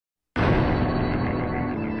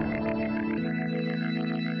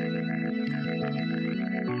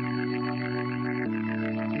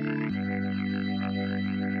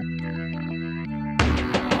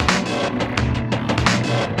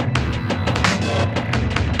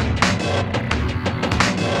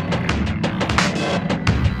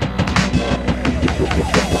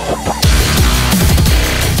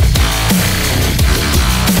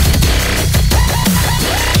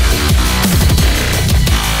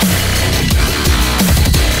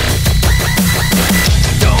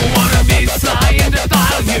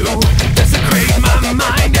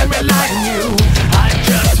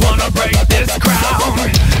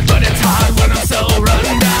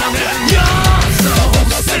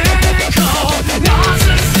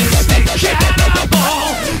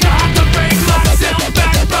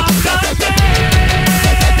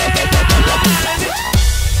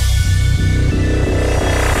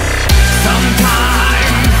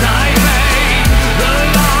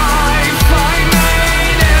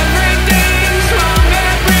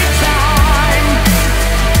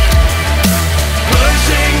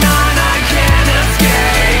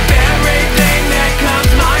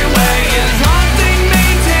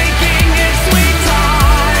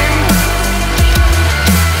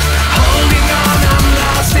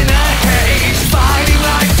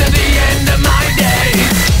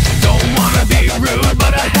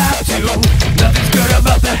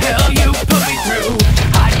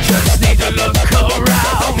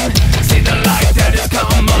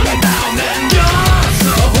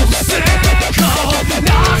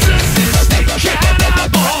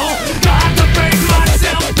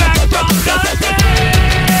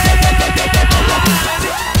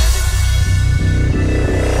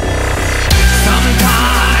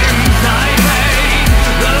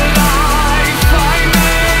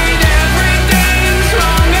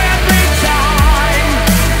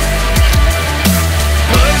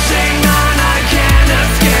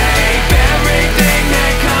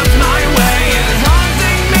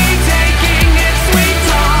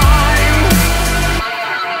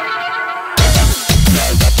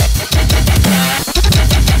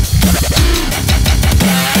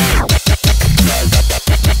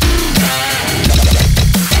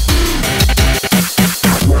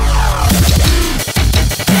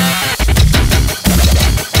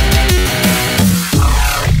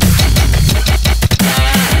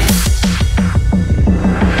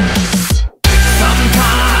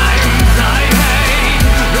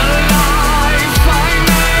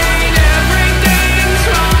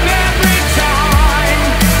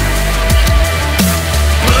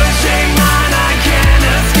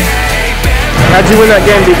How'd you win that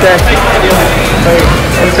game, DK?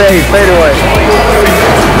 Fade away.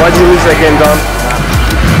 Why'd you lose that game, Dom?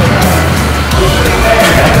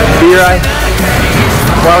 B-Right?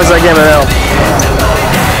 Why was that game an L?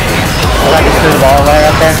 I just threw the ball right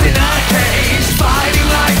up there.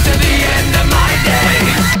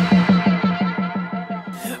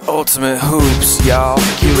 Ultimate hoops, y'all,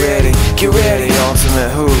 get ready,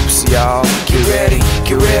 ultimate hoops, y'all, get ready,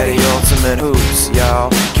 ultimate hoops, y'all,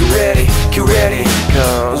 get ready,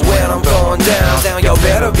 cause when I'm going down, y'all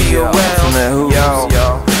better be around. Ultimate hoops,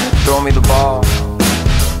 y'all, throw me the ball.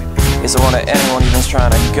 Isn't one of anyone even's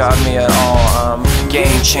trying to guard me at all. I'm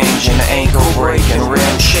game changing, ankle breaking,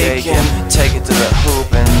 rim shaking. Take it to the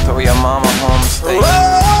hoop and throw your mama home state.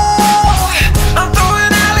 I'm throwing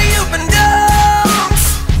alley-oop and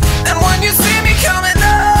dunks, and when you see me coming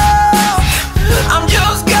up, I'm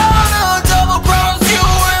just gonna double cross you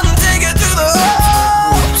and take it to the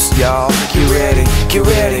hoops. Y'all, get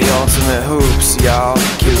ready, ultimate hoops, y'all.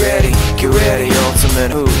 Get ready, ultimate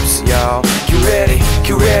hoops, y'all. Get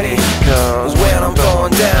ready, cause when I'm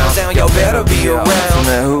going down, y'all better be around.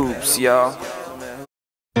 Ultimate hoops, y'all.